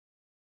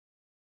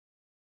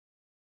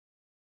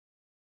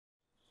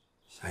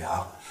小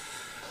杨，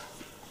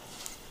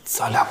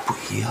咱俩不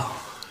一样，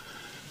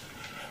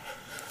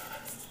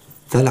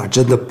咱俩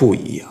真的不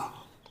一样。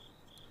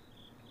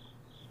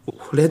我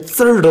连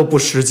字儿都不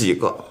识几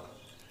个，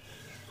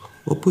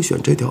我不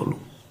选这条路，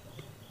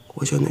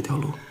我选哪条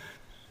路？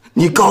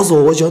你告诉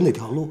我，我选哪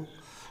条路？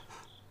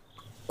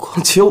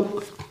况且我，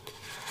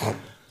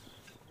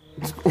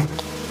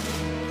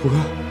虎哥，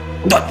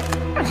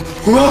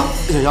虎哥，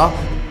小杨，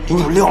给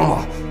你料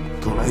吗？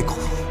给我来一口，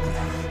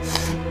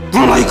给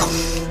我来一口，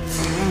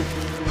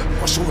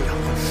我受不了了。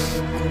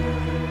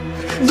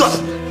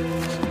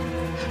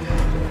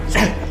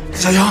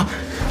小杨，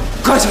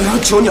快，小杨，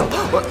求你了，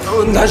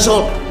我难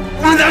受，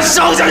我难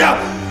受，小杨，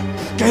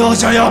给我，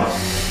小杨，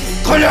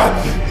快点，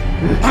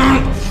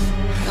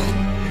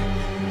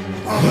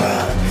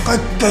快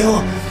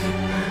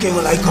给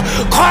我来一口，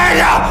快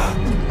点！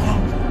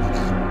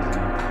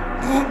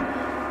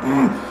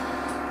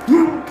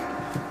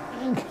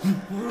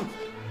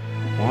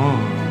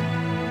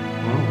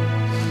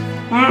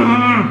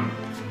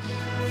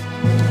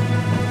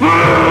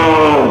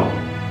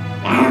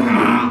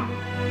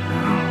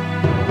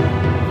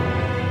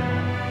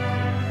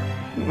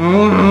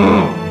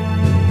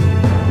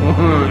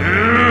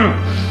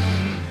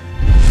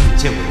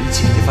见过人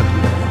姐姐贩毒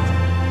的样子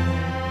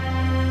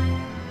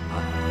啊？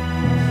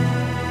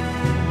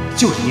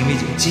就是因为有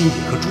金野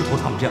和猪头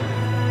他们这样的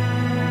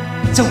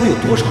人，将会有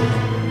多少人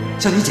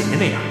像你姐姐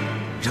那样，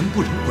人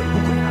不人鬼不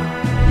鬼呢？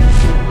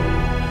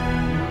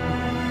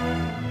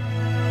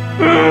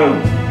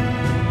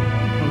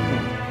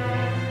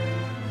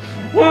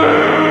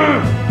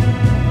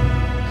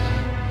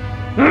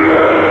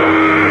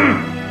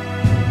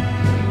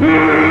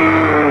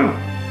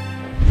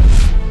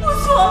我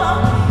错了，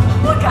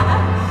我改，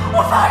我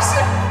发誓，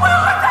我以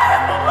后再也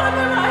不犯那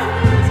来了，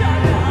小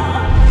杨。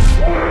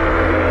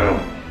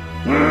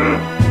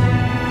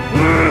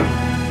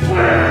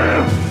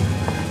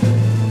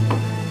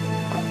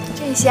这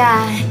下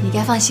你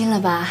该放心了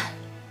吧？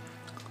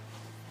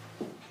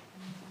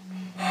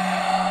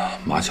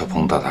马小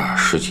鹏大大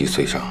10几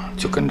岁上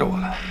就跟着我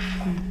了，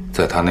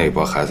在他那一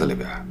波孩子里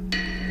边，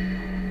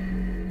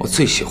我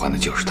最喜欢的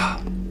就是他，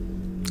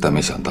但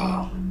没想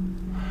到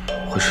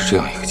会是这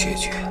样一个结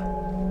局。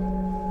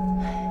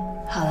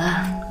好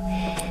了，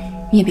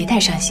你也别太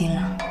伤心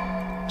了，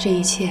这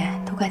一切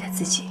都怪他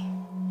自己。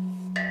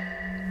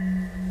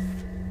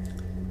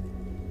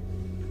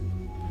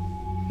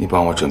你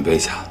帮我准备一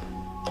下，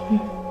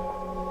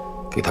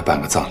给他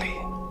办个葬礼，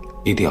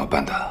一定要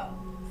办得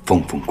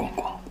风风光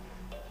光。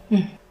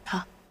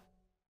好。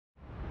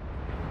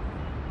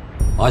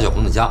马小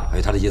鹏的家还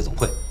有他的夜总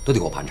会都得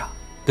给我盘查，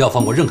不要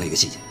放过任何一个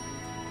细节。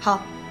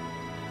好，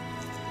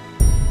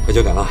快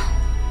9点了，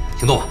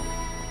行动吧。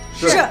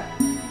是。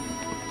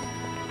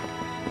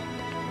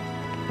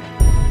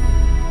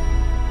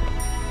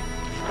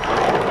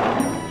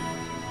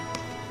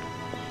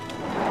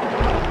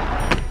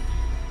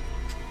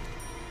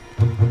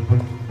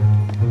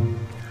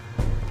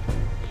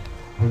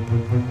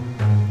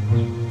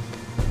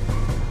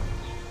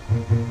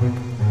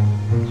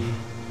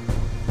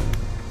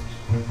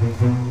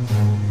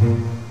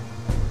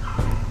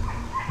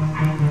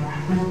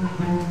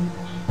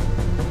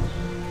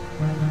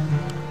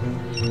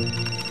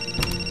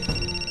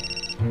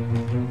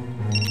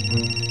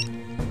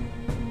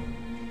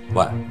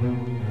喂，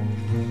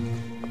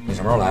你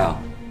什么时候来啊？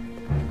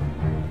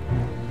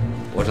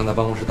我正在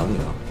办公室等你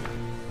呢。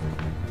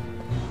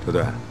对不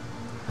对？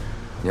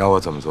你要我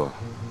怎么做？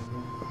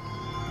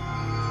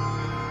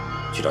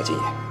去找金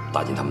野，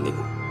打进他们内部。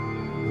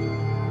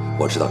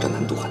我知道这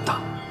难度很大，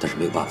但是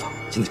没有办法，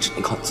现在只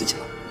能靠你自己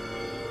了。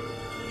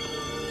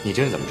你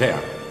这人怎么这样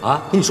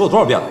啊？跟你说了多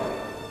少遍了，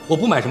我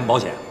不买什么保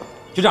险，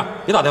就这样，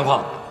别打电话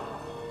了。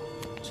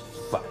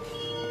烦。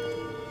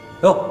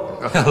哟，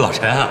老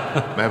陈啊，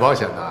买保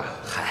险的？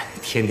嗨，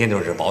天天就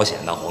是保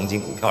险呐、黄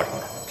金、股票什么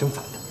的，真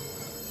烦的。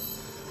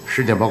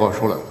尸检报告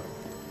出来了，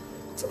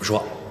怎么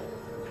说？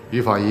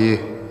于法医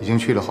已经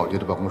去了郝杰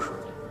的办公室，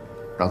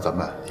让咱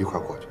们一块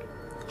儿过去。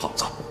好，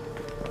走。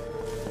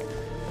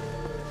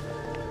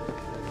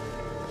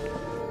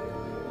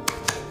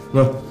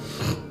那，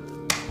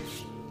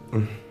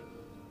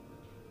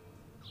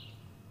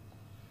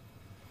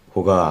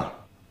虎哥，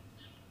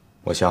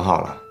我想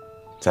好了，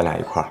咱俩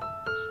一块儿。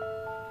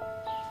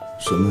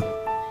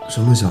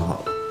什么想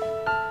好了？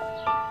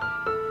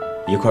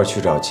一块儿去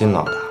找金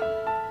老大。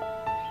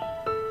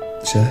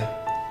谁？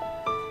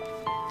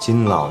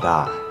金老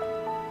大。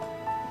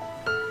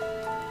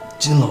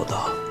金老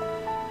大。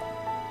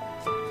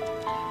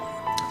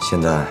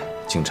现在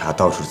警察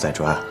到处在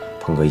抓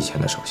鹏哥以前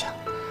的手下，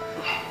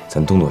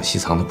咱东躲西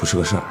藏的不是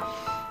个事儿。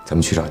咱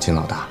们去找金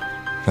老大，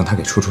让他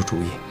给出主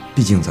意。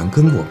毕竟咱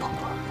跟过鹏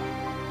哥。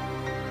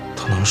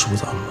他能输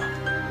咱们吗？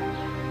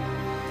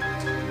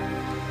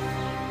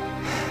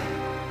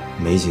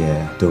梅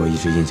姐对我一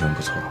直印象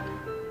不错，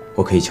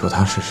我可以求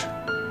她试试。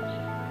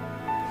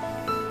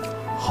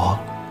好啊。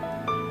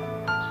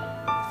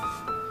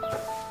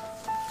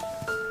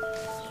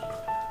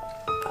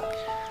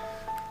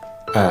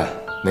哎，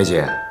梅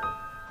姐，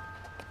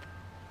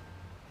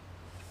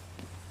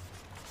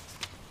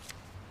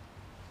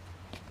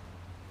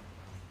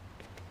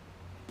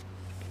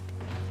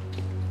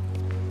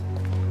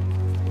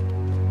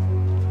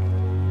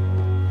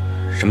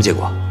什么结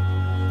果？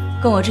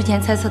跟我之前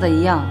猜测的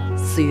一样，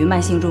死于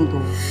慢性中毒。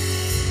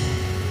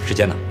时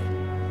间呢？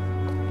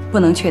不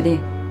能确定。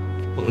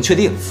不能确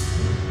定。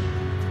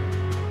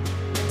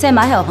在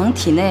马小鹏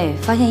体内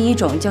发现一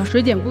种叫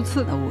水碱不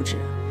刺的物质，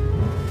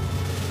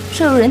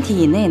摄入人体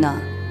以内呢，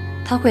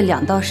它会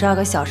2到12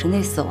个小时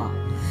内死亡，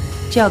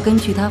这要根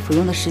据他服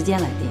用的时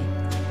间来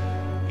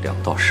定。2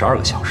到12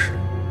个小时。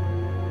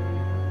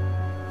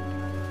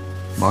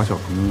马小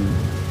鹏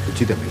是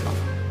几点被抓的？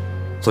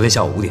昨天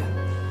下午5点。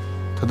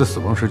他的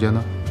死亡时间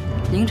呢？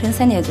凌晨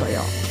3点左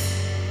右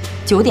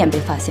，9点被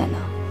发现的。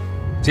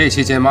这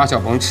期间马小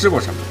鹏吃过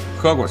什么？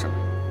喝过什么？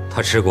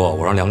他吃过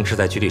我让梁志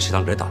在局里食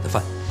堂给他打的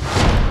饭。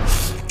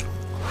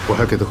我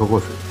还给他喝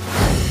过水，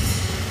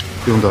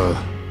用的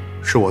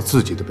是我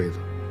自己的杯子。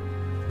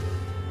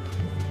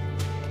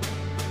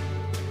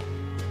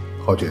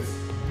浩俊，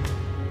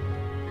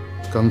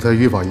刚才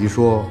于法医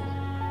说，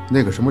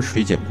那个什么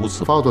水碱不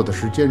刺发作的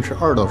时间是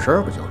2到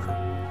12个小时。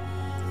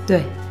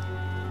对。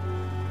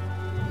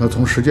那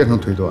从时间上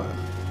推断，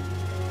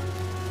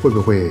会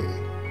不会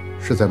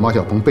是在马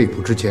小鹏被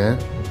捕之前，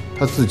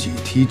他自己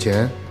提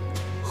前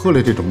喝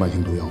了这种慢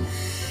性毒药呢？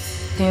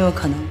很有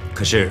可能。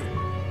可是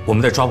我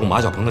们在抓捕马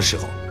小鹏的时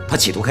候，他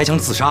企图开枪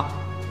自杀。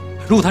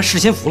如果他事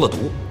先服了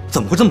毒，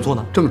怎么会这么做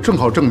呢？正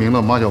好证明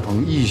了马小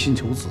鹏一心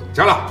求死。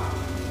行了，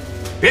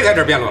别在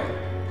这儿辩论了。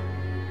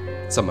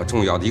这么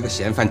重要的一个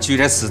嫌犯，居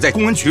然死在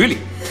公安局里，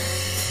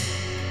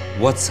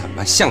我怎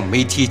么向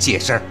媒体解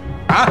释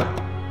啊？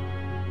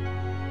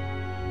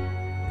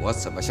我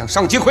怎么向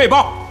上级汇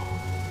报？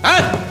啊！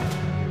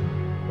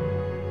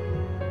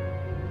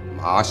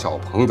马小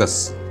鹏的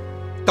死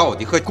到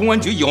底和公安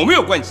局有没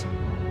有关系？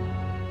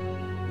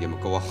你们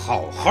给我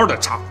好好的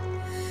查。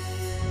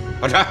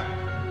老陈，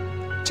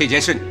这件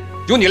事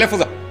由你来负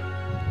责。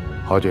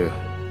豪杰，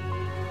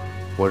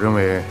我认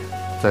为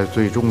在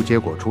最终结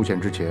果出现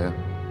之前，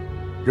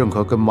任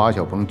何跟马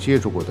小鹏接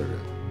触过的人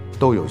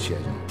都有嫌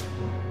疑。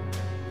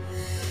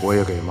我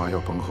也给马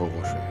小鹏喝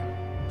过水，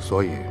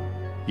所以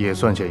也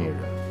算嫌疑人。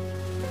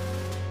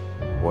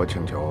我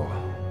请求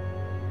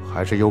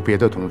还是由别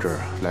的同志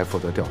来负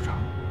责调查，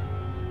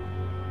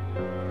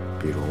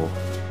比如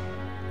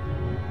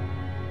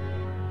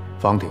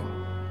方婷。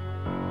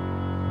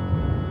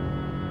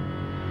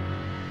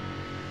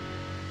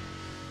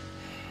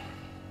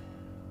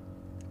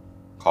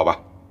好吧，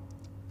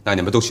那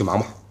你们都去忙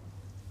吧。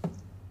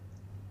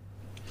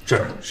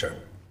是。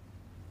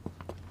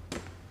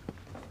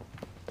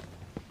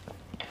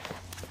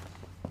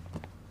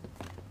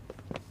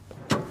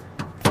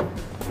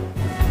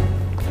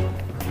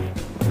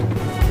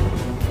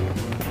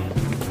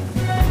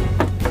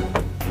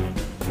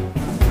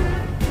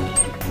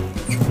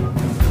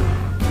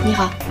你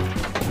好，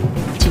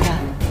警察。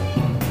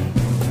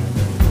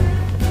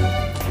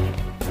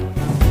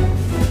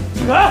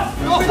警察，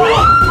给我！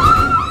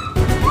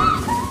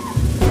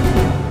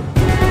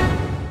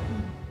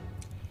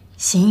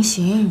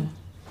行，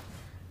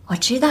我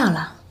知道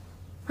了，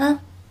啊，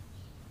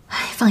哎，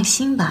放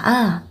心吧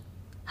啊，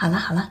好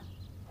了，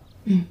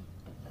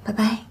拜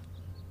拜。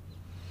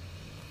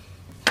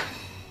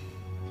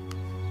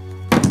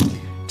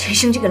陈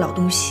生这个老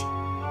东西，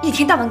一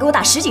天到晚给我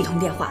打10几通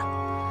电话，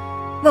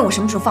问我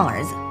什么时候放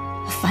儿子，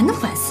我烦都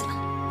烦死了。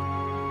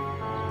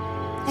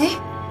哎，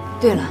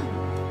对了，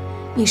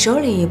你手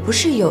里不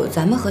是有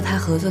咱们和他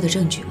合作的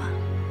证据吗？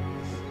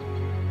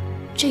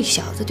这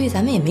小子对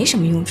咱们也没什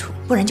么用处，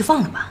不然就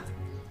放了吧。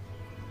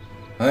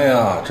哎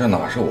呀，这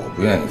哪是我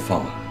不愿意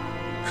放啊！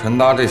陈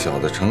达这小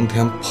子成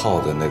天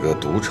泡在那个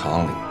赌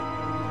场里，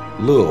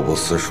乐不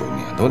思蜀，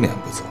撵都撵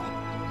不走。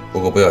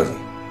不过不要紧，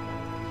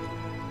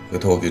回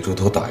头我给猪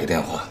头打一电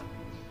话，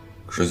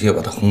直接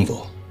把他轰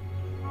走。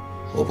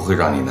我不会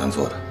让你难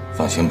做的，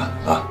放心吧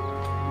啊！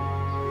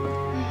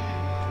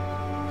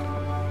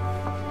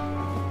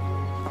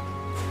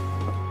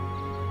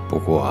不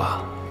过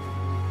啊，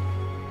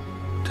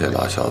这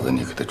老小子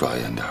你给他抓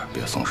严点，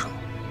别松手，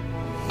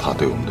他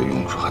对我们的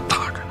用处还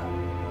大着呢。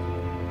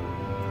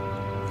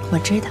我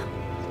知道。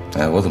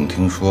哎，我怎么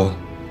听说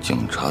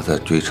警察在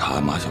追查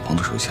马小鹏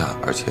的手下，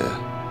而且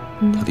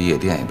他的夜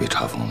店也被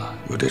查封了，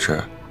有这事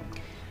儿？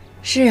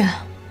是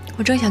啊，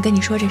我正想跟你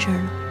说这事儿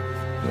呢。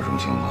有什么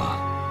情况？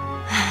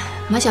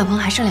马小鹏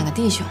还剩2个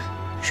弟兄，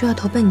说要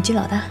投奔你金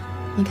老大，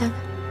你看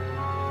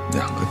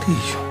看。2个弟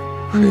兄，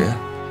谁呀？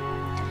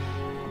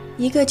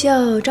一个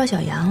叫赵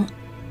小阳，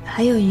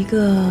还有一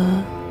个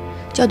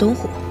叫董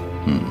虎。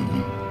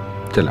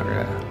这2个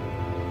人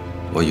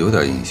我有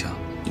点印象，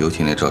尤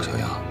其那赵小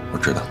阳，我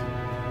知道。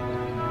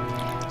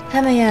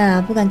他们呀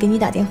不敢给你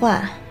打电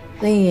话，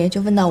所以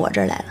就问到我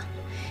这儿来了。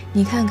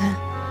你看看，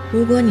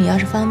如果你要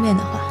是方便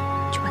的话，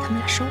就把他们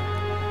俩收了。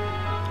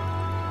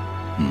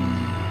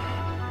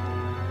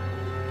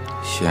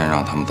先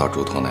让他们到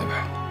猪头那边。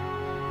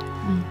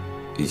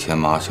以前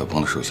马小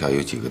鹏的手下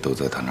有几个都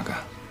在他那干，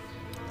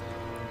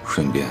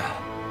顺便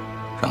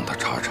让他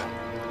查查，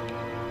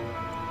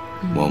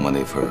摸摸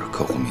那份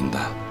客户名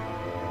单。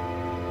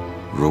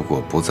如果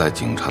不在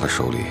警察的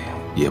手里，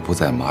也不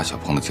在马小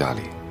鹏的家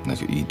里，那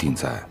就一定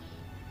在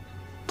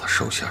他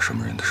手下什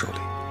么人的手里。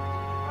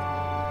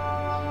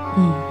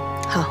嗯，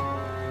好。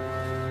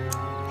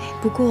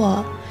不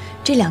过，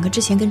这2个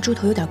之前跟猪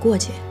头有点过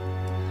节，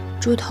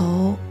猪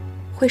头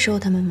会收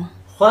他们吗？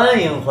欢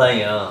迎欢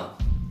迎，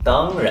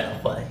当然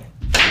欢迎。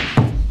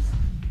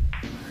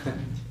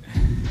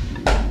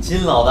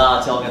金老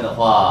大交给的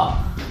话，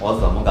我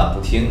怎么敢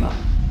不听呢？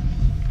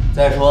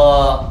再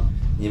说，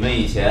你们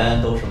以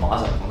前都是马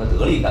小鹏的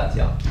得力干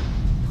将，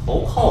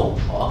投靠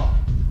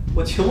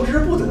我求之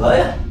不得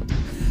呀。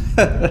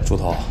猪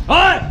头，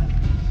哎，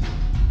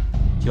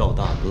叫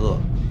大哥。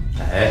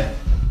哎，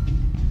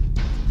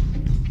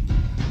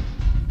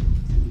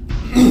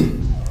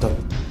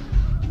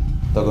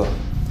大哥，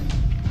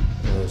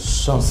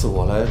上次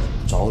我来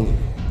找你，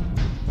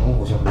龙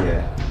虎兄弟，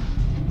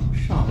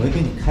上回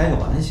跟你开个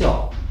玩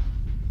笑，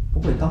不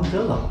会当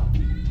真了吧？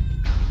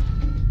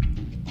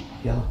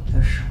要你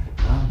的手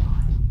干嘛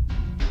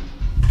呀？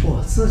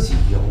我自己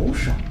有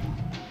手啊！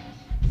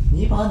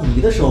你把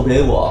你的手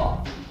给我，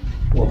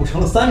我不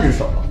成了3只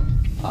手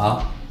了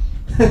啊？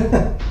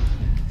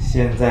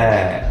现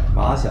在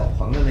马小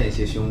鹏的那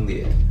些兄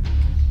弟，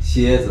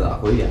蝎子啊、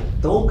鬼眼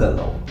都跟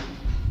了我，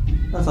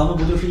那咱们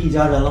不就是一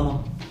家人了吗？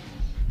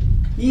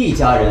一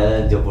家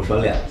人就不说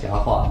2家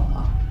话了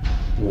啊！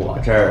我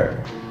这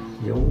儿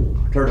有我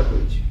这儿的规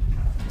矩，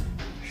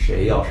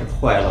谁要是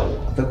坏了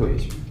我的规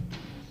矩，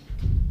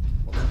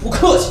我可不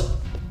客气。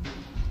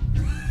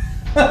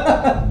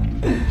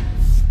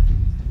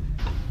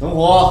东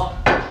虎，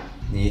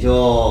你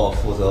就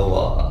负责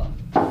我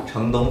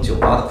城东酒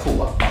吧的库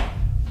管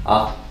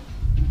啊！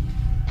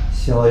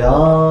小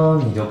杨，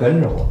你就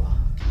跟着我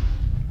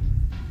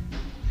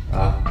吧，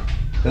啊，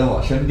跟我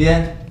身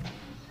边，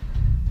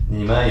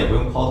你们也不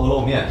用抛头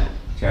露面，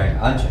这样也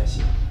安全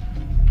些。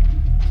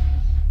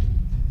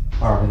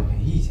2位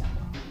没意见吧？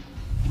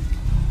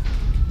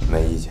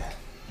没意见。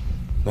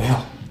没有。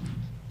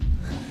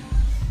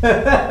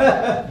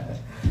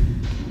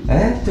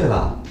哎，对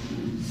了，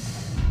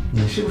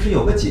你是不是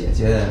有个姐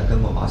姐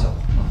跟过马小鹏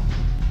啊？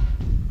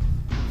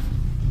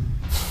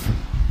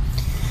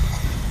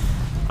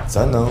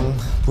咱能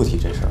不提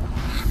这事儿吗？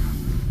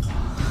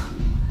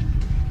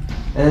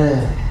哎，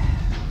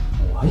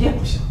我也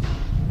不想提。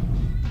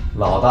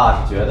老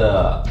大是觉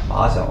得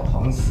马小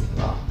鹏死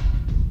了，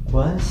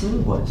关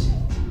心关心。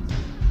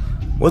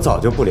我早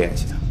就不联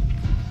系他。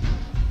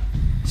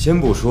先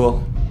不说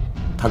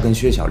他跟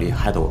薛小丽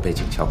害得我被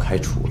警校开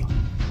除了，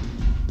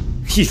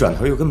一转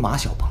头又跟马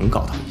小鹏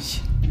搞到一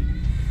起，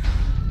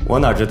我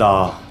哪知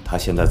道他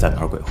现在在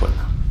哪儿鬼混呢？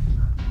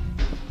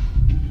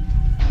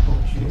够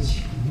绝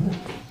情的。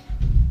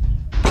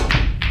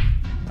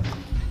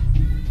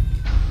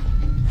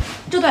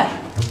周队，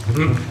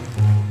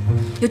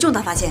有重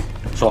大发现。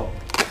说，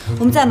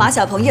我们在马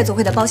小鹏夜总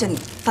会的包厢里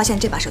发现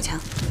这把手枪。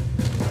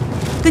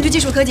根据技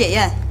术科检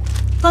验，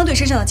方队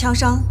身上的枪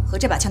伤和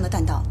这把枪的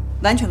弹道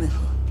完全吻合。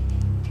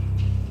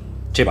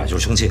这把就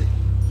是凶器。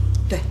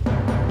对。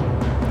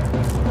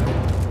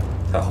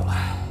太好了，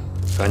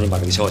赶紧把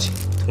这个消息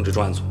通知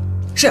专案组。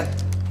是。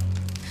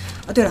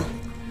啊，对了，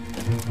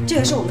这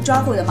也是我们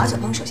抓获的马小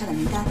鹏手下的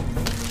名单。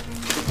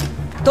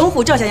董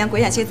虎、赵小阳、鬼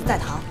眼、蝎子在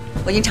逃，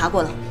我已经查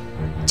过了。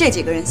这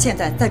几个人现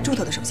在在猪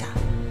头的手下。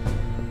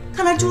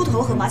看来猪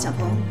头和马小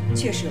鹏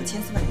确实有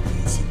千丝万缕的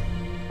联系。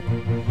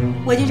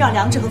我已经让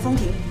梁志和风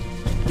婷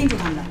盯住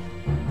他们了，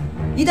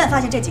一旦发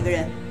现这几个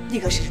人，立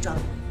刻实施抓捕。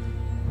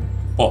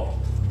不，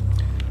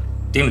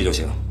盯着就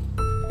行，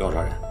不要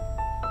抓人。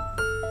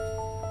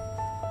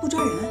不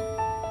抓人？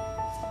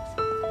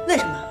为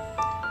什么？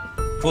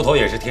猪头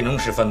也是田中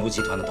市贩毒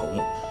集团的头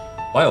目，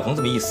马小鹏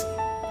这么一死，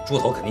猪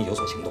头肯定有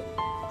所行动。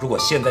如果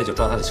现在就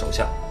抓他的手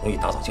下，容易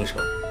打草惊蛇。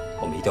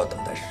我们一定要等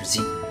待时机，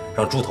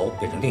让猪头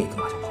变成另一个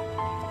马小鹏。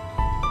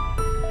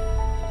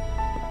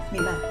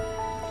明白。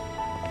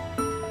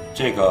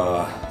这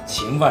个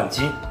秦万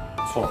金，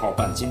绰号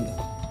半金的，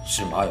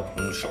是马小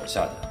鹏手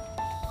下的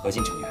核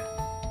心成员，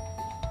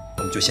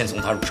我们就先从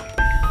他入手。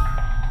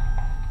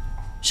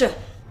是。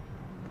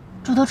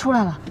猪头出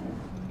来了，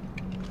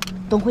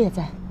董虎也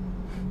在，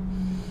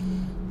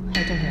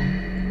还有赵小阳。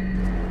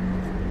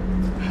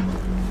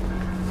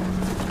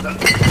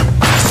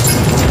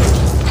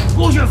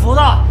郭雪福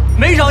的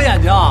没长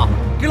眼睛，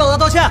给老大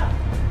道歉。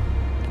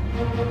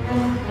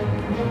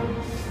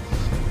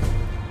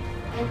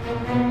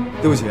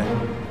对不起，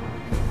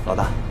老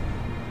大。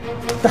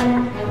带。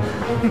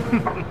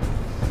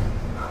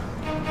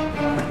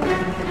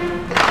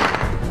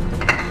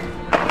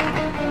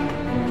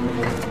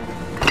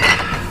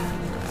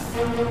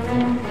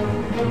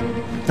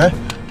哎，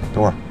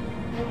等会儿，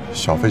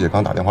小飞姐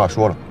刚打电话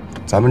说了，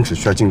咱们只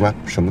需要进关，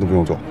什么都不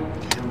用做。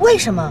为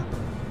什么？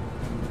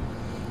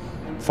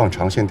放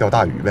长线钓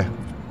大鱼呗。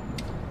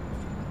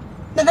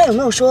那他有没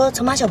有说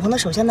从马小鹏的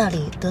手下那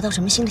里得到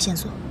什么新的线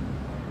索？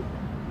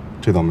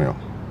这倒没有。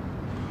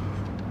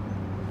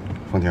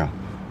方婷，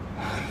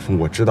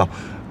我知道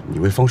你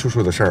为方叔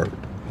叔的事儿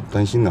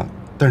担心呢，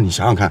但是你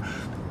想想看，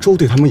周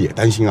队他们也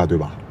担心啊，对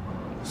吧？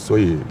所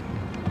以，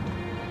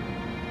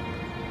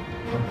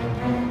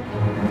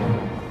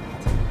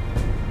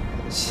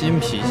新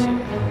皮鞋，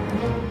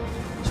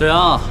小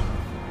杨，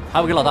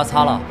还不给老大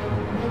擦了？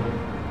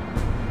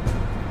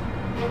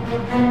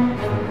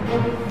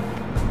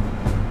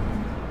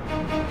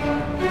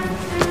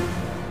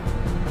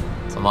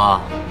怎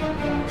么，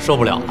受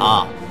不了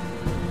了？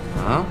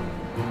嗯？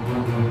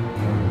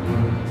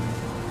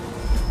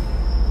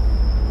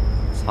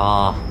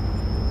擦！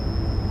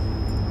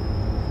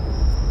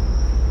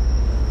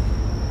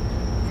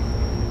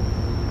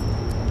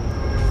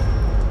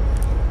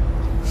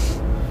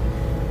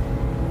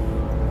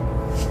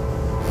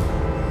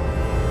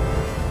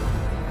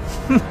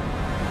哼！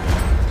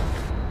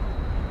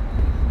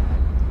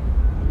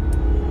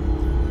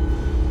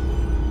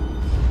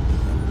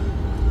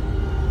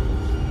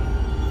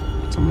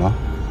怎么了？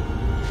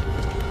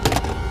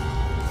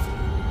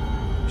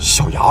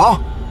小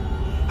杨，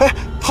哎，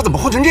他怎么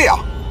混成这样？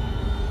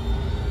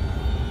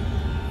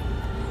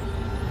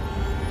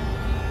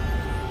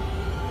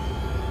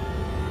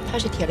他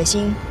是铁了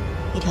心，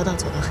一条道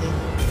走到黑的。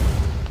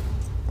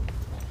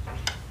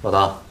老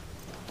大，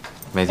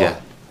梅姐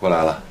过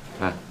来了，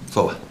来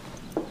坐吧。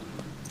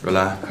瑞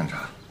兰看茶。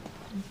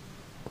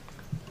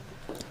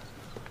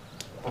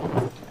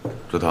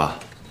朱涛，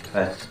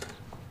哎，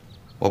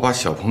我把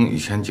小鹏以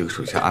前几个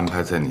手下安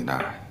排在你那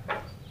儿，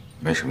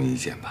没什么意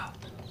见吧？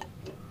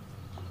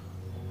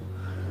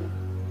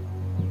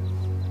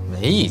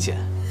没意见。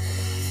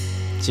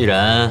既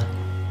然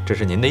这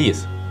是您的意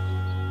思，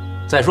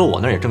再说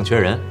我那儿也正缺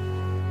人。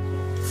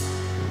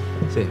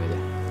谢谢梅姐。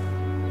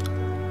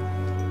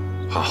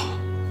好，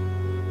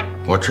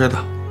我知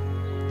道，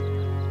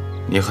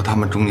你和他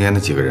们中间的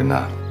几个人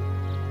呢，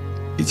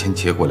以前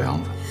结过梁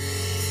子，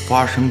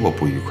发生过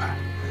不愉快。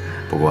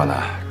不过呢，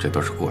这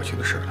都是过去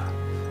的事了。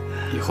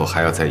以后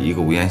还要在一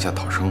个屋檐下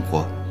讨生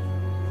活。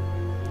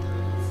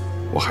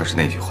我还是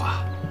那句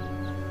话，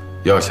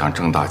要想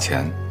挣大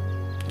钱，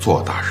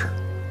做大事，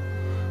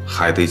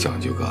还得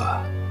讲究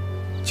个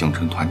精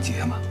神团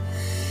结嘛。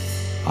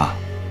啊，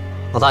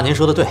老大，您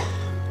说的对，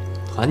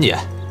团结。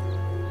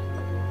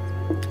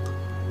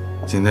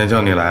今天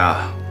叫你来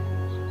啊，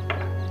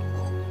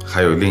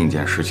还有另一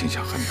件事情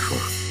想和你说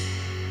说。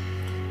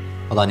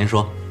老大，您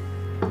说。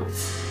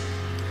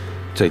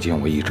最近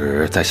我一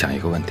直在想一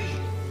个问题，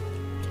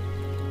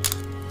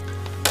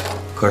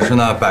可是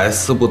呢，百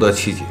思不得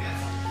其解。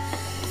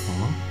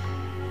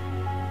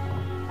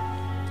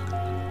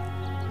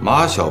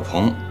马小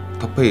鹏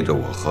他背着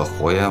我和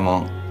活阎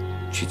王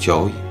去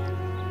交易，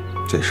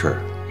这事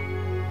儿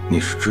你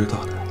是知道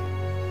的。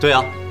对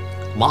啊，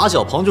马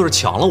小鹏就是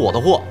抢了我的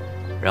货，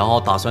然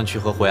后打算去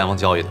和活阎王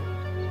交易的。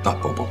啊，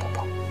不，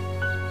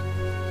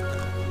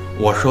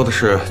我说的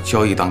是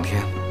交易当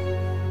天。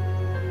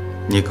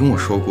你跟我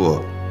说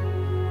过，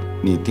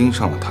你盯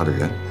上了他的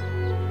人。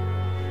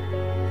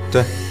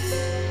对，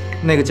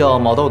那个叫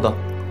毛豆的，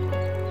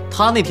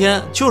他那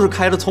天就是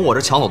开着从我这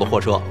抢走的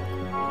货车，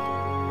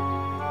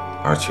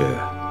而且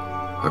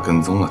还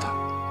跟踪了他。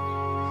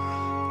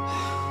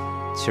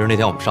其实那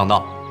天我们上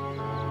当，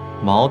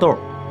毛豆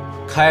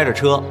开着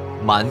车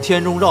满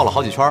天中绕了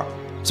好几圈，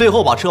最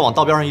后把车往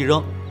道边上一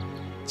扔。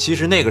其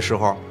实那个时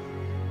候，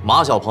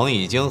马小鹏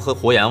已经和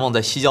活阎王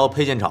在西郊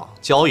配件厂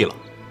交易了。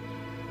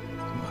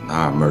我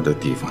纳闷的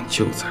地方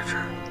就在这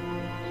儿，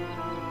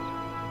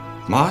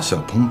马小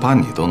鹏把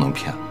你都能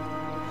骗了，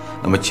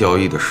那么交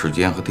易的时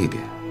间和地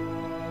点，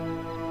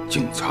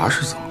警察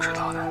是怎么知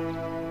道的？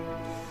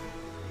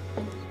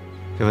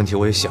这问题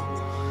我也想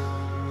过，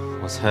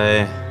我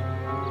猜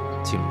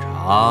警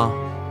察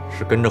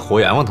是跟着活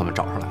阎王他们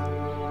找上来的。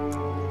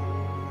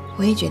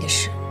我也觉得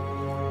是。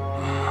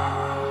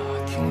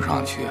听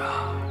上去啊，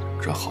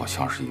这好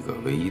像是一个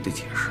唯一的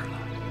解释了。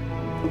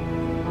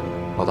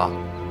老大，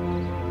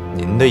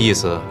您的意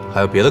思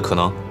还有别的可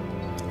能？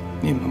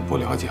你们不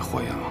了解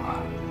活阎王啊，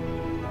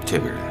这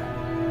个人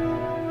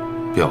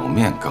表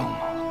面刚猛，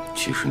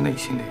其实内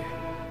心里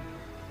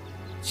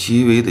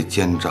极为的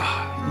奸诈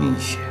阴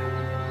险。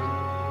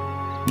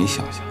你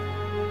想想，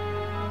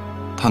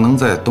他能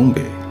在东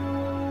北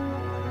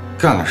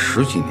干了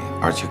10几年，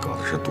而且搞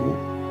的是毒，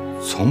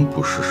从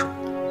不失手，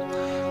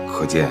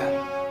可见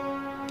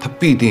他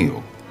必定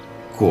有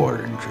过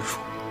人之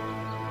处。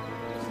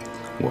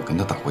我跟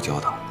他打过交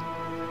道，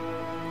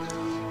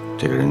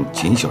这个人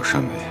谨小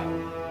慎微，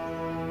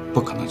不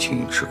可能轻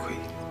易吃亏。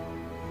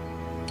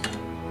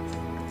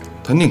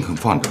他宁肯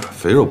放着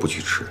肥肉不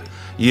去吃，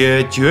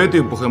也绝对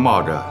不会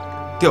冒着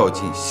掉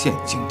进陷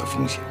阱的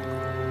风险。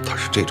他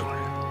是这种人，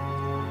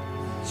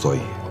所以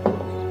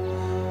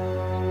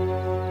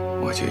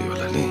我就有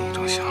了另一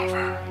种想法。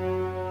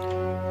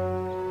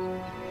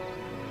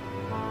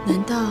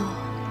难道？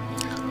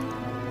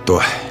对，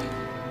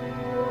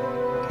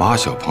马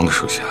小鹏的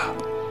手下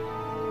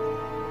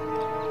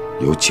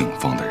有警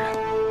方的人。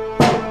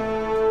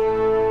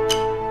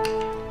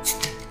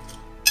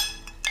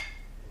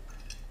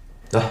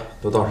来，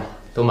都倒上，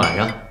都满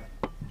上。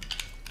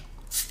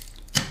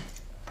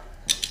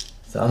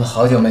咱们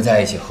好久没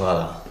在一起喝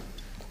了。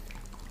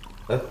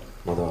哎，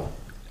毛豆，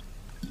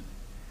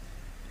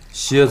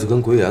蝎子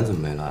跟鬼眼怎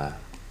么没来？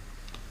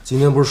今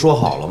天不是说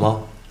好了吗？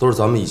都是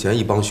咱们以前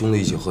一帮兄弟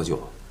一起喝酒。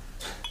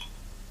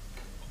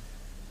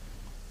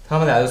他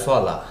们俩就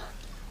算了。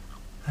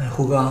哎，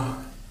胡哥，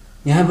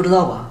你还不知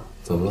道吧？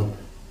怎么了？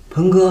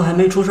鹏哥还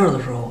没出事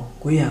的时候，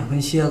鬼眼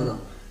跟蝎子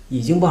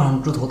已经抱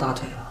上猪头大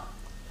腿了，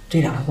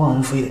这俩忘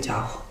恩负义的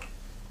家伙。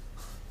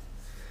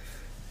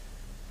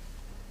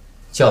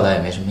叫来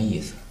也没什么意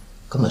思，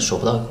根本说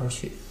不到一块儿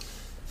去。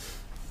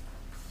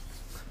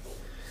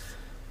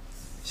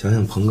想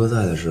想鹏哥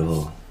在的时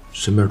候，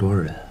身边多少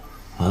人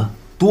啊，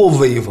多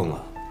威风啊！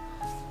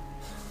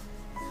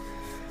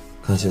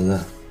看现在，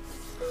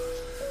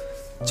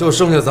就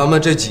剩下咱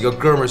们这几个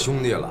哥们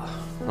兄弟了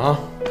啊！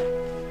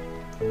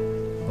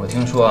我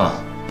听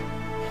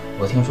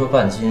说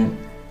半斤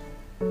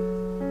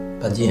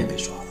也被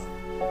抓了。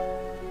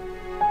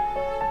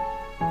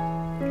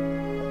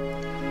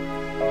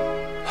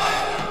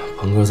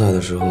鹏哥在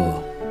的时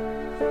候，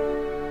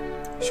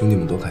兄弟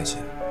们多开心。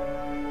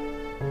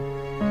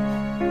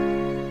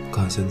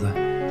看现在，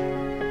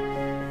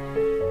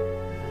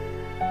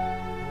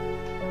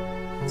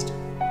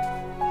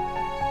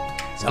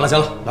行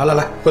了，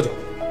来，喝酒，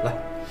来。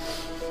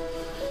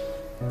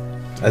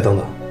哎，等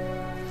等，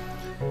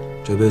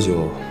这杯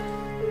酒，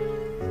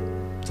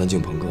咱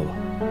敬鹏哥吧。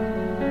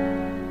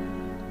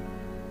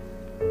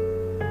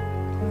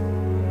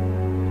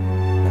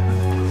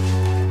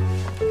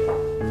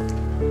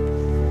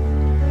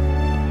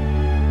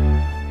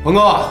鹏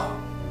哥，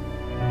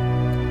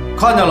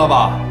看见了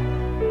吧？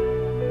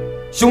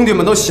兄弟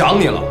们都想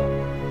你了，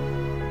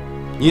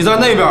你在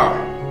那边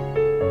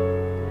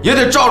也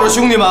得罩着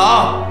兄弟们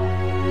啊！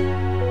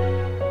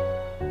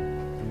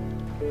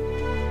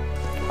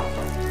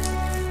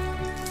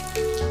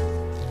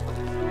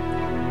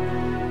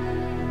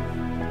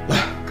来，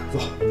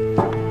坐。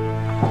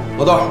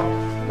老豆，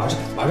马上。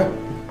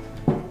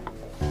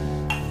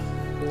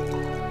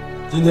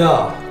今天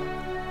啊，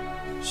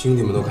兄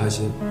弟们都开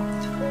心，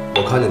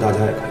我看见大家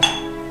也开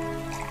心，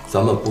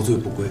咱们不醉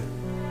不归，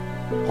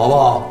好不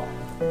好？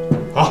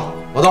好，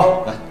老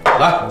豆，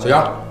来，小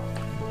杨，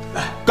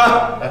来干！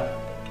来，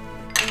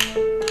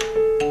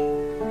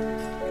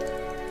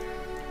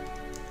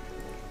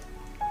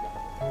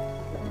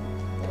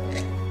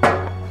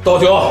倒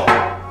酒。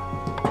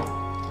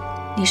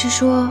你是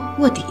说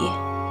卧底？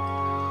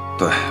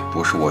对，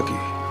不是卧底，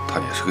他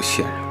也是个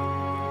线人。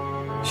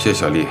谢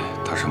小丽，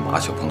他是马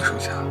小鹏的手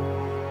下。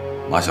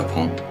马小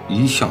鹏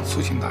一向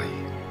粗心大意，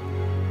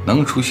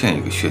能出现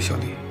一个薛小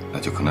丽，那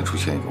就可能出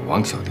现一个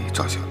王小丽、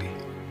赵小丽。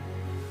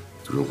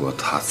如果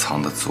他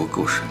藏得足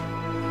够深，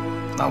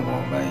那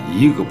我们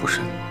一个不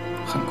慎，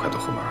很快都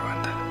会玩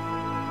完的。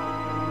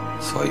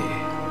所以，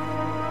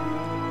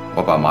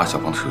我把马小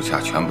鹏的手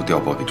下全部调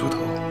拨给猪头。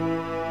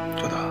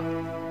猪头，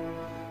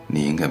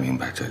你应该明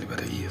白这里边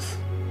的意思。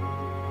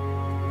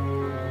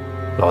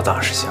老大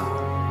是想，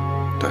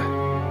对，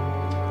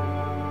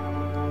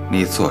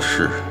你做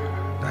事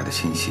来得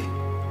心细，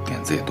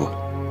点子也多。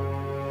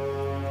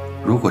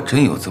如果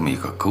真有这么一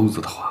个钩子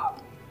的话，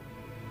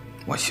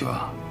我希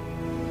望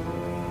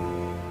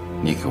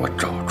你给我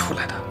找出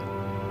来的。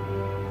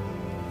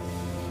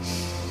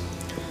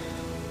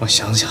我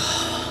想想，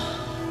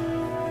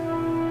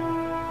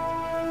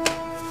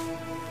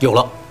有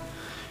了，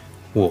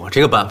我这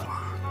个办法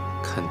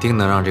肯定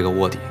能让这个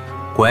卧底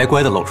乖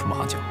乖的露出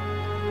马脚。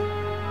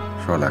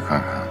说来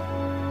看看。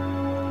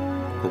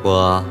不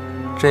过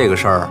这个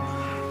事儿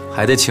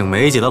还得请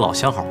梅姐的老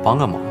相好帮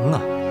个忙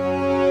呢。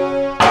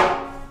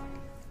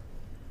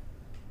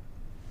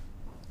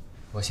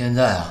我现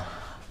在啊，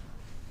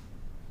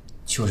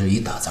就是一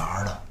打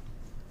杂的，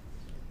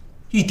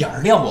一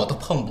点料我都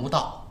碰不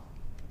到。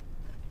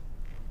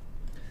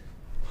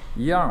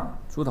一样，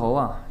猪头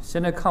啊，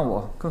现在看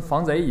我跟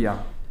防贼一样。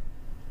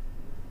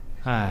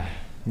哎，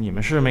你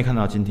们是没看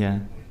到今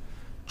天，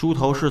猪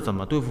头是怎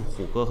么对付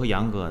虎哥和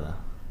杨哥的？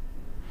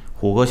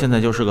虎哥现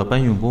在就是个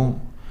搬运工，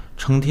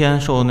成天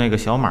受那个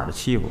小马的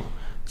欺负。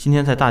今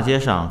天在大街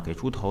上给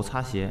猪头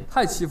擦鞋，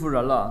太欺负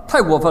人了，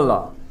太过分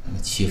了！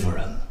欺负人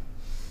了，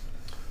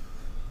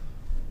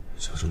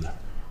小声点。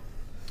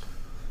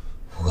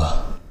虎哥，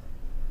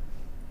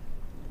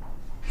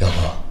要不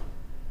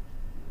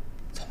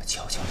咱们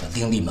悄悄的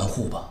另立门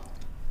户吧？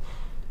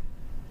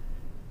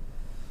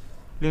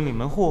另立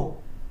门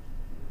户？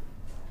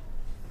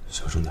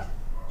小声点，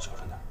小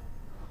声点。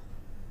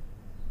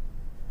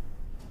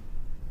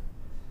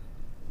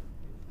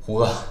虎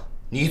哥，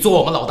你做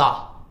我们老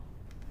大。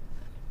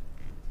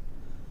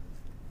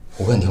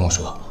虎哥，你听我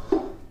说，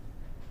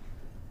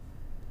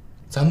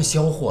咱们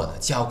销货的、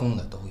加工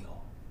的都有。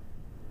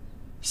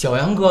小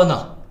杨哥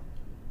呢，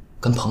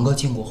跟鹏哥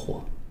进过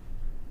货，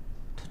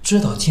他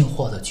知道进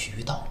货的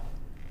渠道。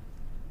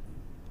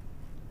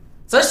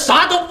咱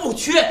啥都不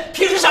缺，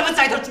凭什么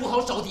在他猪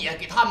头手底下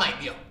给他卖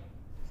命？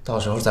到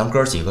时候咱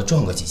哥几个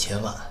赚个几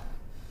千万，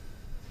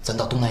咱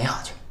到东南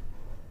亚去，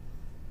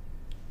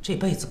这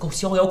辈子够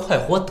逍遥快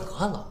活得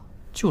了。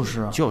就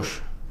是啊，就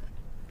是。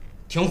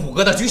听虎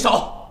哥的举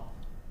手。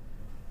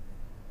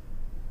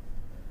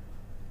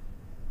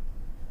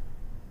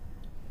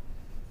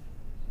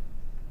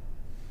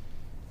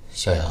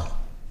小杨，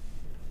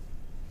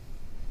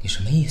你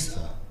什么意思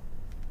啊？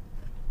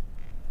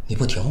你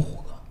不挺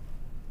虎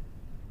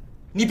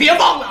哥？你别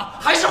忘了，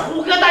还是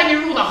虎哥带你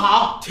入的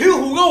行。听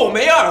虎哥我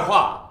没二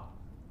话，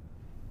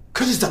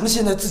可是咱们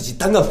现在自己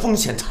担的风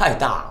险太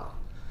大了。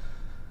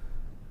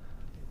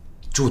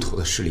猪头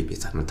的势力比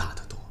咱们大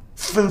得多，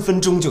分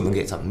分钟就能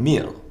给咱们灭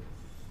了。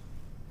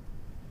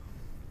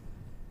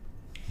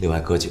另外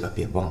哥几个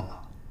别忘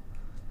了，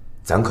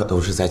咱可都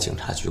是在警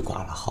察局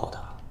挂了号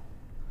的，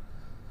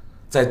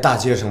在大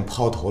街上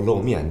抛头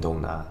露面都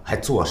难，还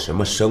做什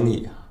么生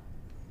意啊？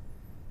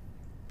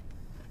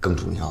更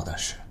重要的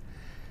是，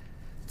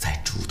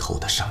在猪头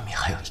的上面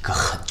还有一个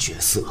狠角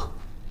色，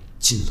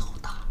金老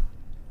大。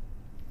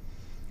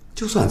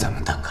就算咱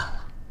们单干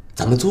了，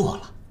咱们做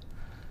了，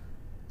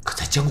可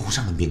在江湖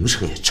上的名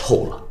声也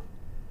臭了，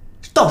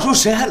到时候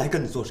谁还来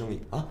跟着做生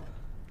意啊？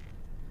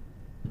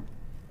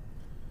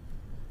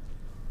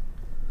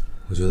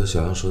我觉得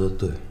小杨说的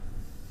对。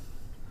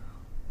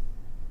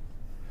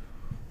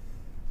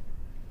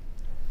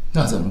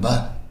那怎么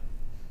办？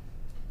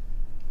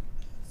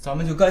咱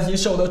们就甘心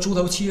受到猪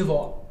头欺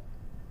负？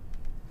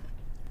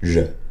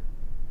忍，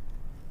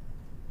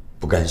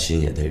不甘心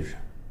也得忍，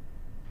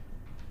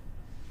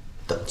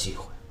等机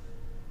会。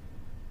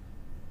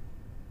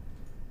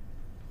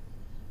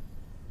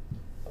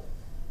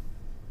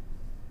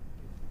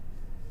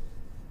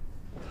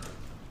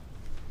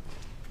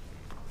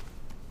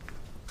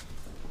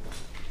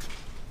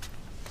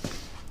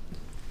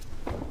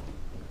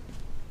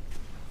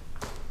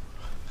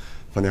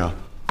饭店，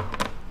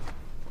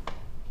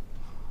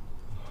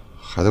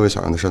还在为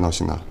小杨的事闹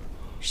心呢？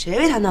谁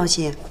为他闹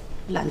心？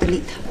懒得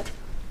理他。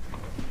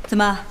怎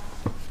么，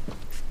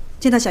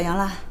见到小杨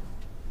了？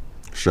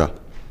是啊，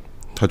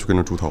他去跟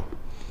着猪头。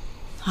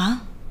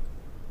啊？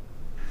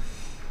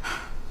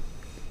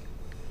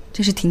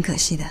真是挺可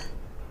惜的。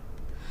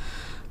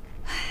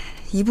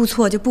一步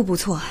错就步步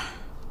错。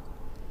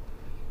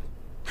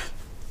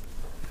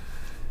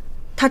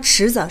他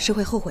迟早是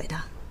会后悔的。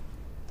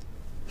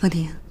方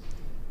婷，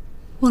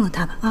忘了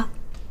他吧啊！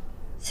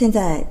现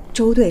在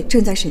周队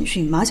正在审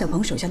讯马小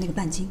鹏手下那个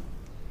半斤，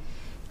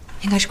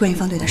应该是关于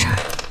方队的事儿。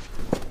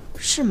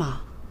是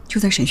吗？就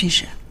在审讯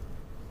室。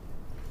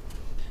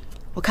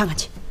我看看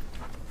去。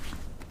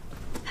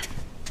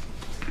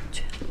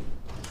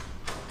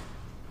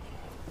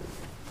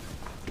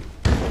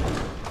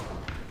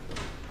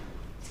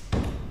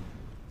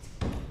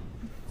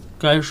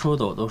该说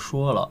的我都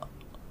说了，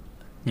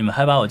你们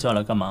还把我叫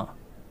来干嘛？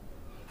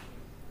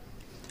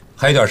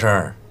还有点事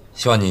儿，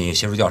希望你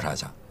协助调查一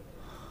下。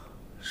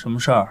什么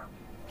事儿？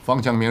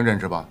方向明认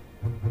识吧？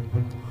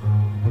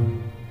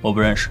我不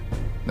认识。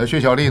那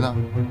薛小丽呢？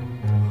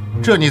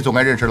这你总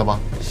该认识了吧？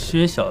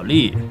薛小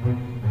丽，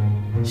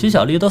薛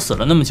小丽都死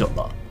了那么久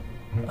了，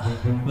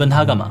问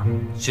她干嘛？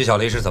薛小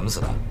丽是怎么死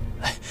的？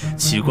哎，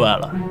奇怪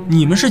了，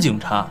你们是警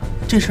察，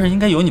这事儿应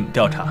该由你们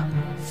调查，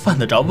犯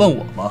得着问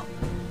我吗？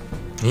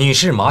你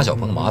是马小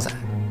鹏的马仔，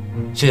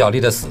薛小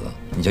丽的死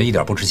你就一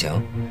点不知情？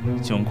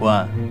警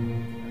官，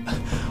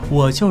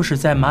我就是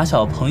在马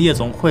小鹏夜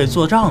总会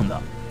做账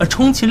的，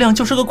充其量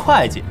就是个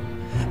会计。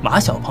马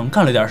小鹏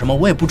干了点什么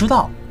我也不知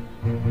道，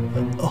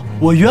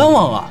我冤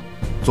枉啊！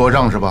做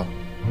账是吧？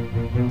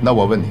那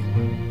我问你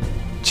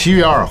，7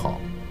月2号，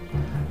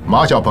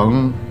马小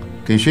鹏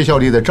给薛小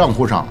丽的账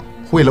户上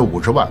汇了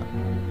50万，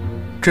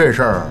这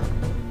事儿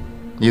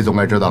你总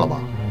该知道了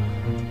吧？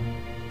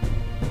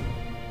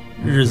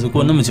日子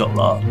过那么久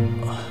了，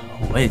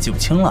我也记不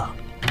清了。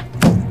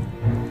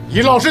你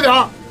老实点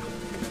儿！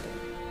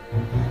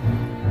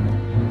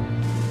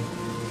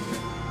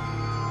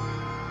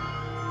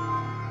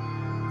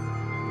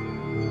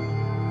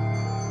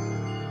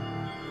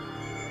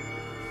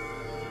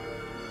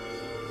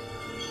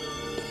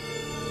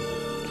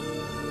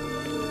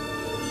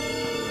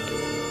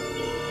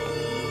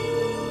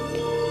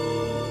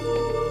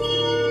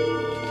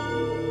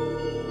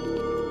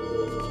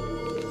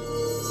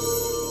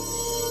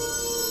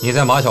你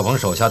在马小鹏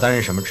手下担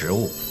任什么职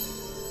务，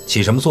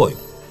起什么作用，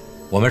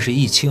我们是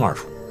一清二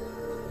楚，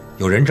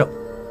有人证，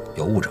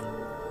有物证。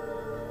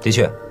的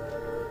确，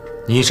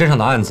你身上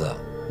的案子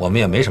我们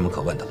也没什么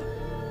可问的了。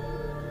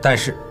但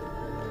是，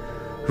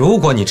如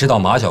果你知道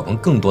马小鹏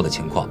更多的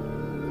情况，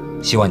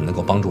希望你能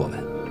够帮助我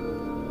们。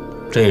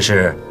这也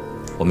是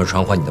我们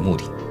传唤你的目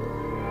的，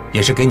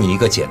也是给你一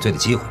个减罪的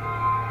机会，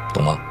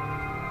懂吗？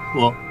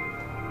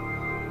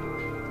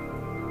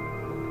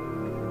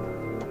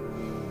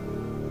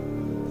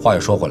话又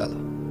说回来了，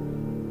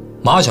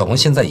马小鹏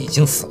现在已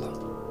经死了，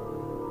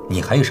你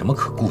还有什么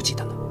可顾忌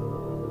的呢？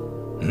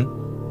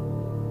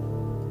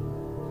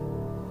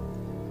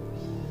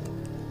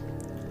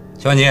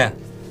肖万金，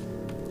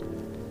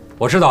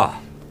我知道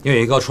你有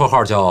一个绰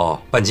号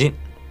叫半斤，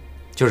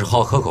就是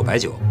好喝口白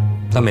酒，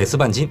但每次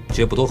半斤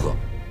绝不多喝。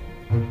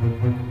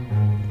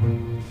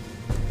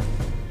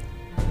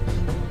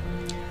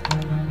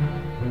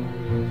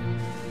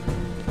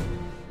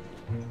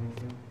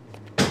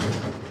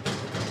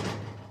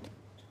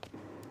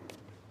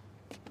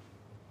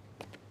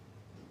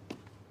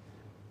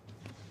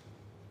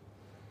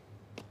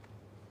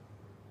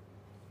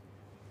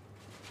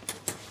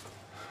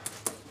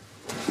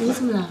你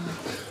怎么来了？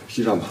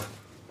洗澡吧。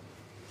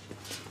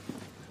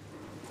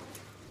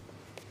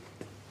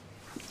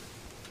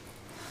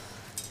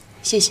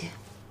谢谢。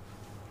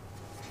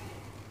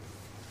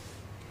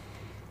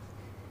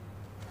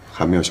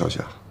还没有消息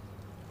啊？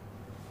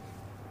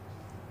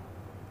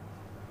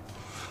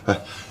哎，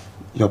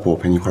要不我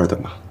陪你一块儿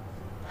等吧？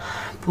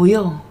不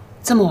用，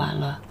这么晚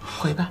了，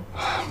回吧。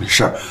没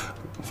事儿，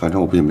反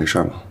正我不也没事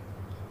儿吗？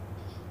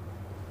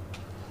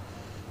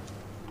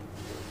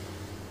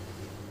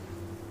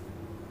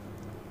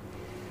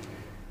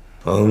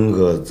鹏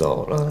哥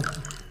走了，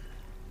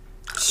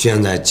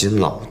现在金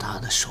老大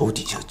的手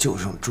底下就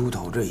剩猪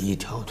头这一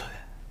条腿。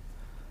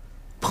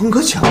鹏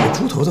哥抢了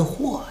猪头的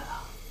货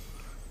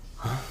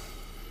呀，啊，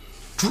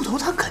猪头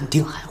他肯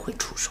定还会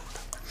出手的。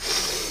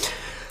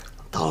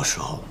到时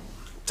候，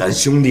咱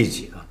兄弟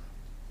几个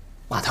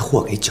把他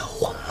货给搅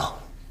黄了，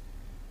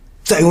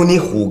再由你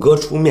虎哥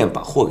出面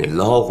把货给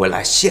捞回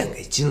来，献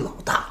给金老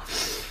大。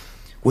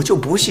我就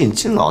不信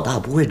金老大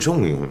不会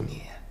重用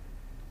你。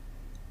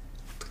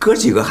哥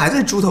几个还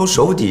在猪头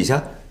手底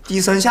下低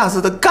三下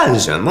四的干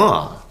什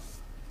么？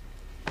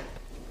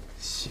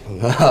行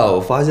啊，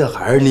我发现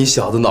还是你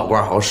小子脑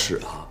瓜好使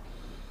啊，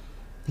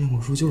念过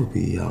书就是不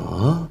一样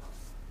啊。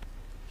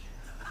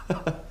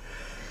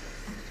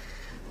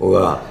虎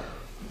哥，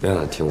别让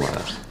他听我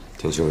的，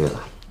听兄弟的。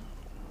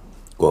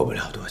过不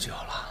了多久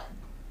了，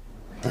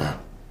嗯。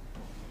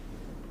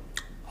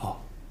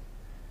好，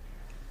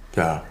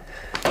天儿，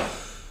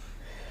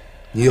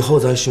以后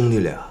咱兄弟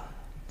俩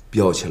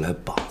飙起来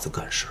膀子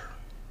干事儿，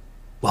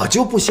我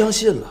就不相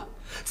信了，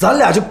咱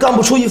俩就干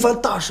不出一番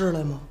大事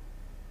来吗？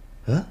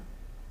嗯？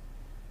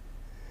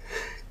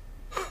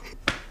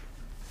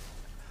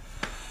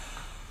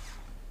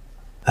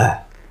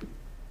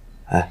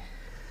哎，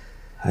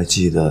还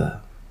记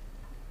得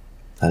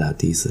咱俩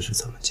第一次是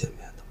怎么见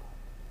面的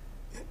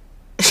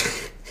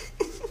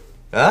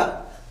吗？啊？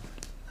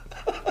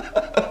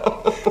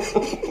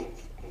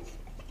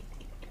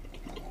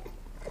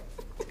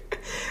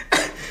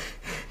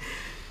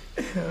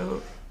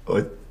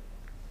我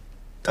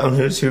当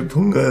时去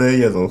鹏哥的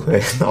夜总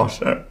会闹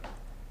事儿，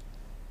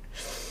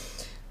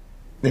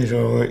那时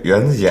候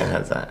园子姐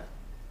还在。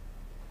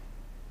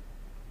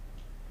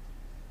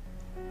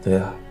对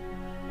呀，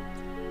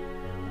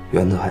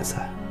园子还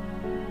在。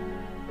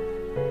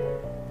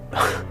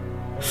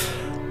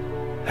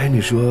哎，你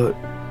说，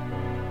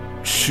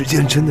时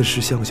间真的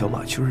是像小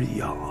马驹一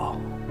样啊，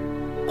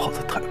跑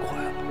得太快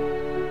了，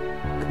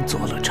跟做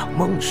了场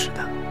梦似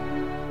的。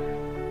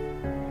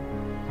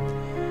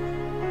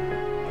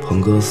鹏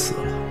哥死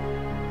了，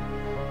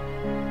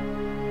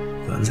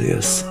园子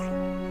也死了。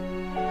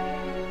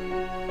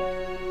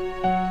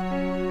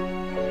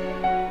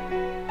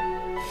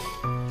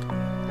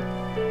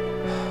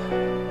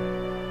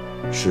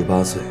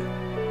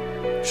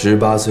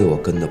18岁我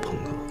跟的鹏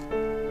哥，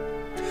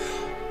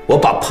我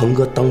把鹏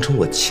哥当成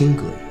我亲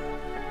哥一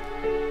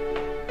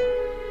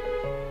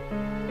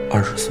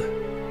样。20岁，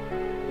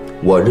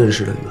我认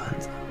识了园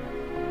子，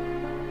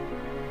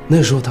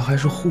那时候他还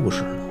是护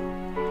士呢。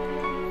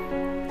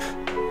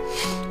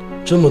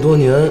这么多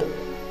年，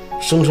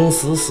生生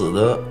死死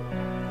的，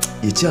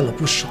也见了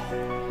不少。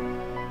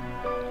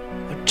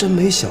我真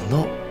没想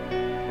到，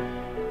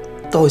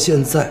到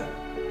现在，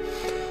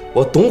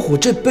我董虎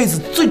这辈子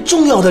最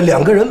重要的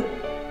2个人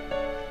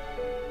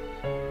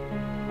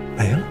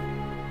没了。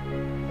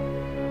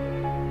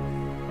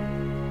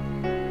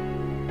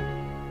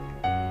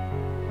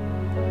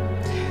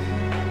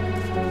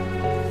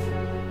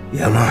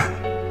爷们儿，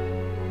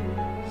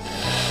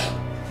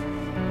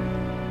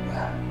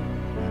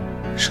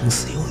生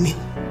死由命，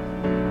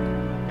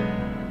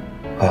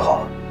还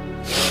好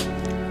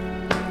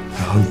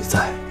你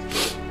在。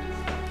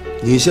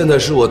你现在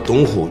是我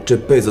董虎这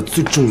辈子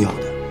最重要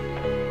的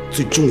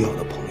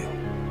朋友。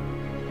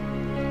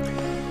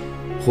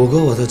虎哥，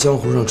我在江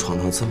湖上闯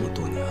荡这么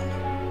多年了，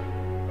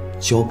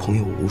交朋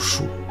友无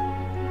数，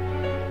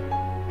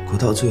可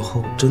到最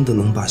后真的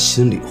能把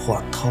心里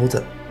话掏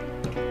在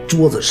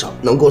桌子上，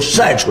能够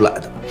晒出来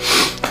的，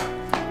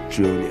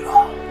只有你了。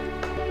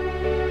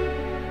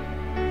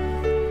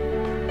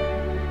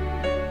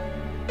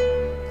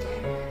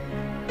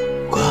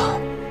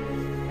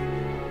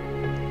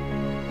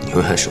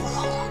永远是我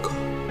老大哥。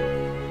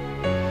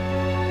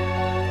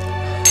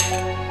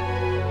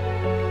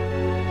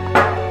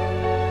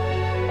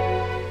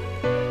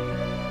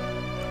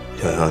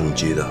洋洋，你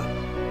记得，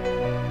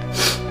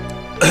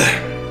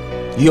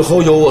以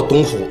后有我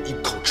董虎一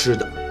口吃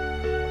的，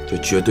就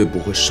绝对不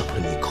会少了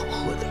你一口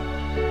喝的。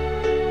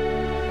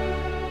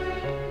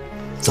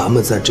咱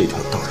们在这条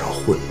道上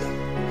混的，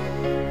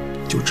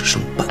就只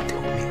剩半条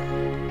命。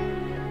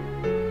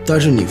但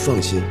是你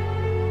放心。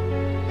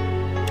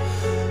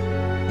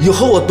以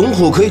后我董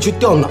虎可以去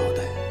掉脑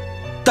袋，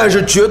但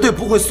是绝对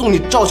不会送你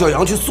赵小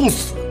阳去送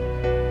死。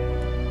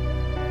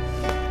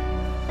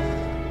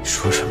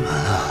说什么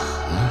呢？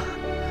啊，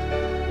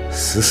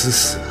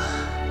死，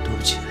多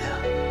吉利啊！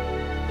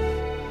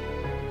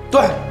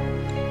对，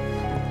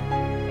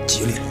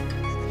吉利。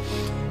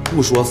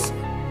不说死，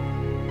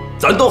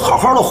咱都好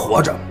好的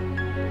活着，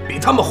比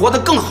他们活得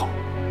更好。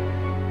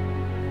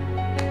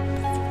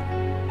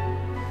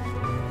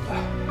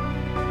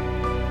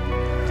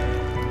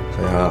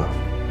小杨。阳，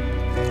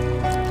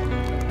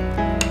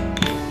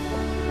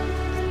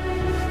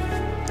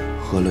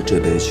喝了这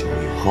杯酒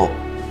以后，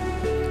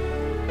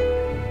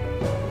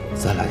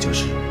咱俩就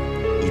是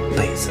一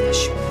辈子的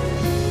兄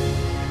弟。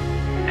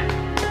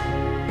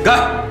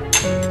干！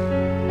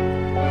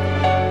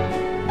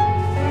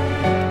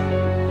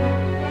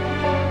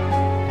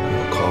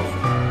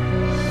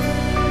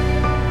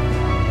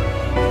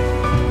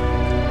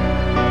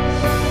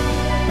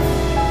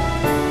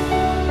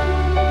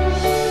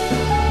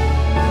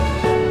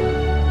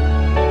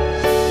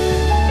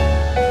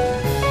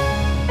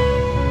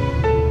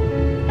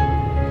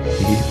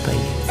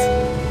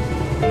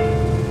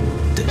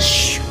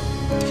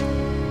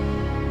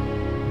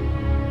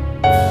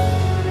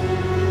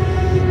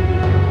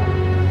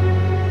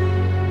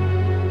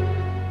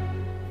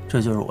这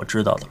就是我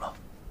知道的了，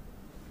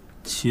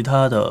其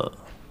他的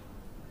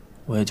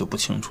我也就不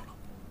清楚了。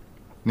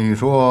你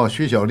说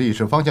薛小丽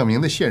是方向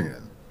明的线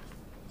人，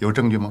有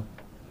证据吗？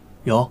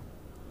有，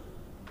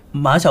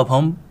马小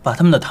鹏把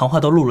他们的谈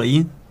话都录了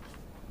音。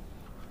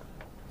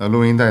那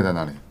录音带在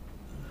哪里？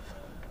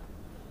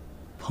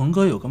鹏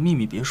哥有个秘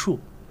密别墅，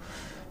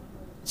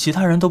其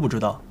他人都不知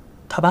道，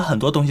他把很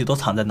多东西都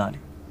藏在那里。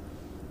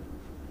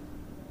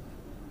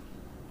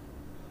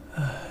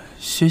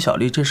薛小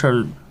丽这事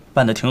儿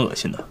办得挺恶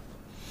心的，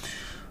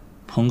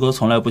鹏哥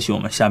从来不许我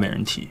们下面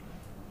人提。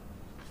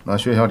那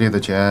薛小丽的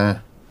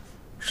钱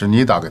是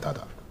你打给他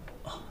的？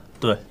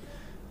对，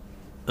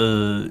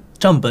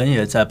账本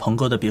也在鹏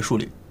哥的别墅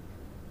里。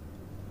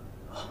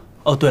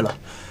哦，对了，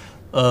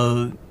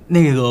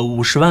那个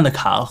50万的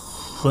卡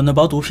和那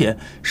包毒品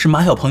是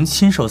马小鹏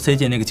亲手塞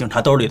进那个警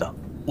察兜里的，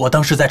我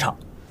当时在场。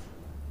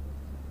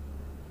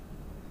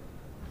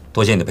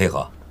多谢你的配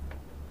合，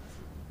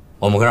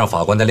我们会让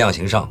法官在量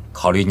刑上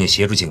考虑你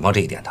协助警方这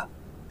一点的。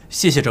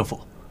谢谢政府。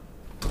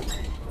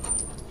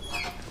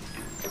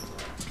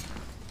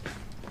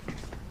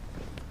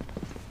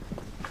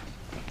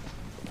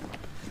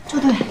周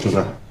队，周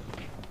队，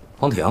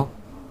方婷，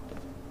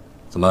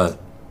怎么，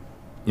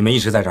你们一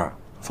直在这儿？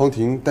方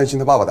婷担心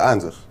她爸爸的案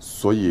子，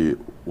所以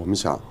我们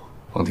想。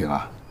方婷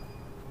啊，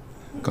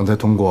刚才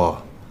通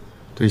过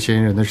对嫌疑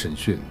人的审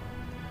讯，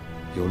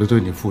有了对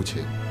你父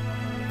亲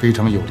非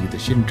常有力的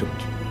新证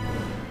据。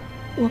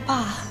我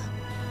爸。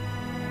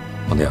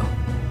方婷，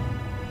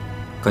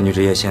根据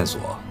这些线索，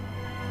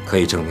可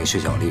以证明薛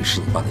小丽是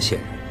你爸的线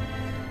人。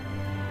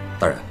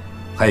当然，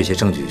还有一些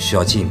证据需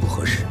要进一步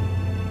核实。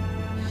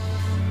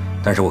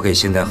但是我可以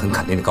现在很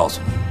肯定地告诉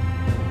你，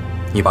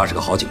你爸是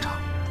个好警察，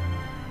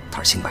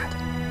他是清白的，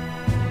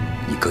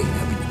你更应该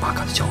为你爸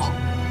感到骄傲。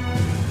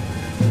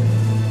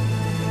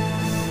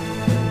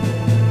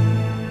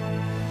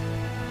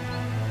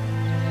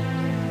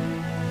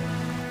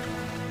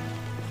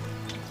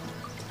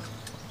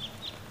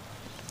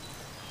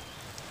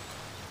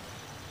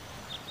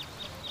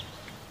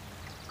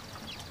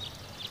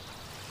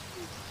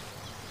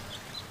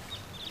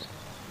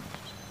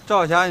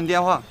赵小霞，你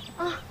电话。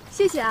啊，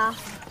谢谢啊。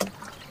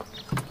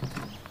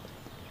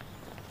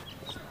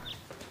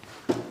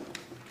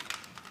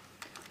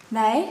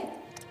喂，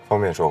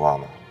方便说话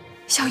吗？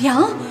小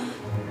杨，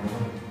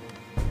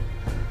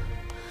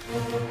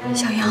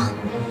小杨，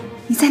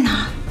你在哪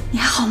儿？你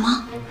还好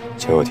吗？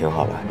姐，我挺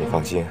好的，你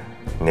放心。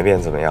你那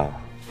边怎么样？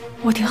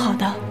我挺好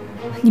的，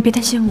你别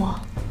担心我。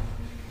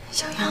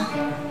小杨，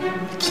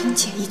听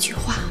姐一句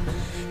话，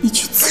你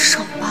去自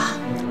首吧。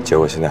姐，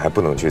我现在还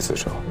不能去自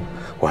首，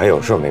我还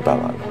有事没办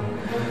完呢。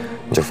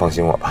你就放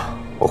心我吧，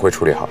我会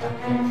处理好的。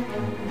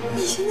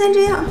你现在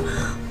这样，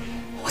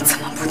我怎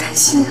么不担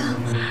心啊？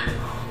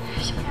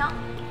小杨，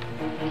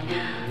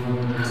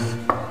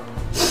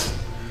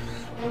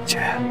姐，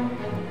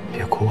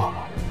别哭好吗？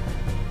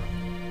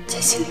姐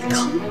心里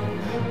疼。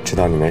知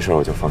道你没事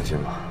我就放心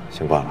了，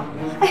先挂了。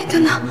哎，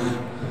等等，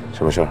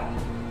什么事儿？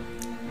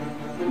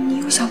你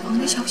有小鹏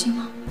的消息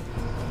吗？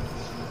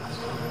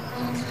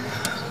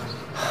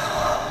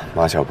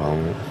马小鹏，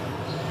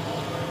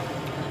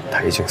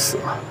他已经死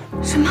了。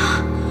什么？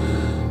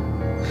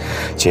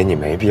姐，你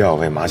没必要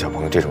为马小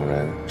鹏这种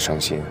人伤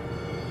心，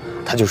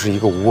他就是一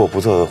个无恶不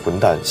作的混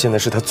蛋，现在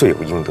是他罪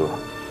有应得。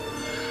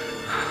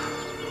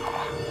好吧，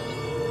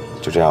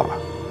就这样吧。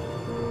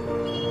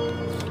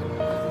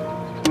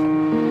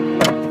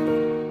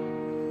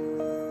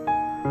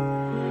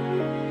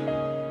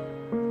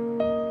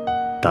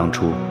当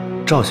初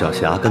赵晓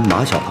霞跟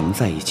马小鹏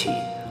在一起，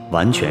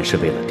完全是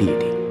为了弟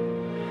弟。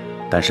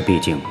但是毕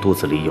竟肚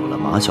子里有了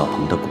马小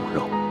鹏的骨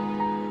肉，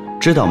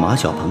知道马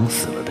小鹏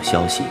死了的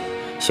消息，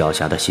小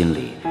霞的心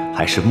里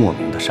还是莫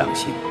名的伤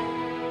心。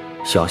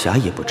小霞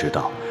也不知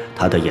道，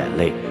她的眼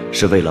泪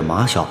是为了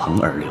马小鹏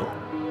而流，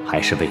还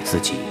是为自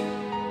己，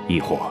亦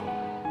或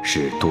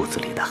是肚子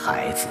里的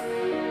孩子。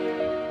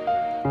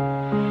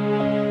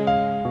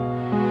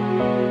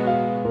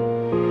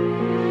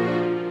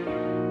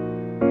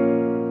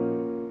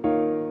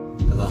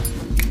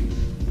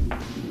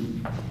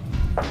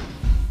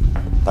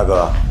大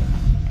哥，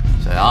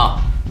小杨，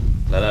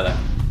来，过来。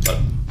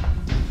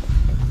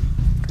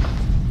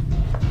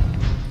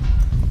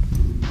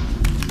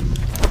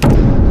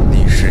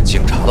你是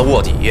警察的的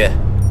卧底。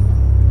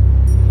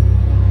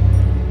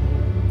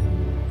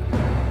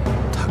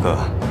大哥，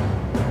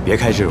别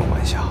开这种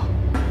玩笑。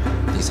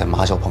你在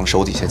马小鹏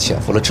手底下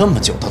潜伏了这么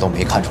久，他都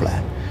没看出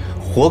来，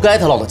活该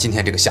他落到今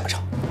天这个下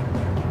场。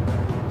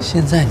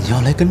现在你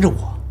要来跟着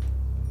我，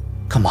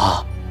干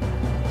嘛？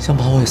想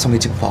把我也送给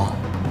警方？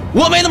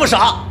我没那么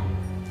傻。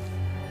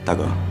大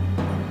哥，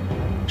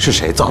是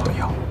谁造的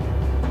谣？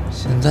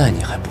现在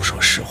你还不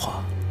说实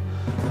话，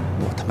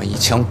我他妈一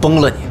枪崩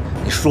了你！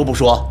你说不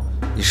说？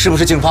你是不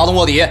是警方的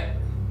卧底？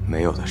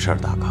没有的事儿，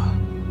大哥。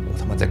我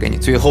他妈再给你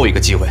最后一个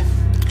机会，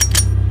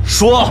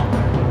说！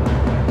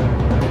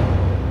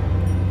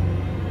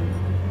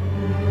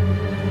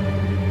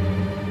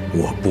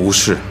我不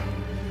是。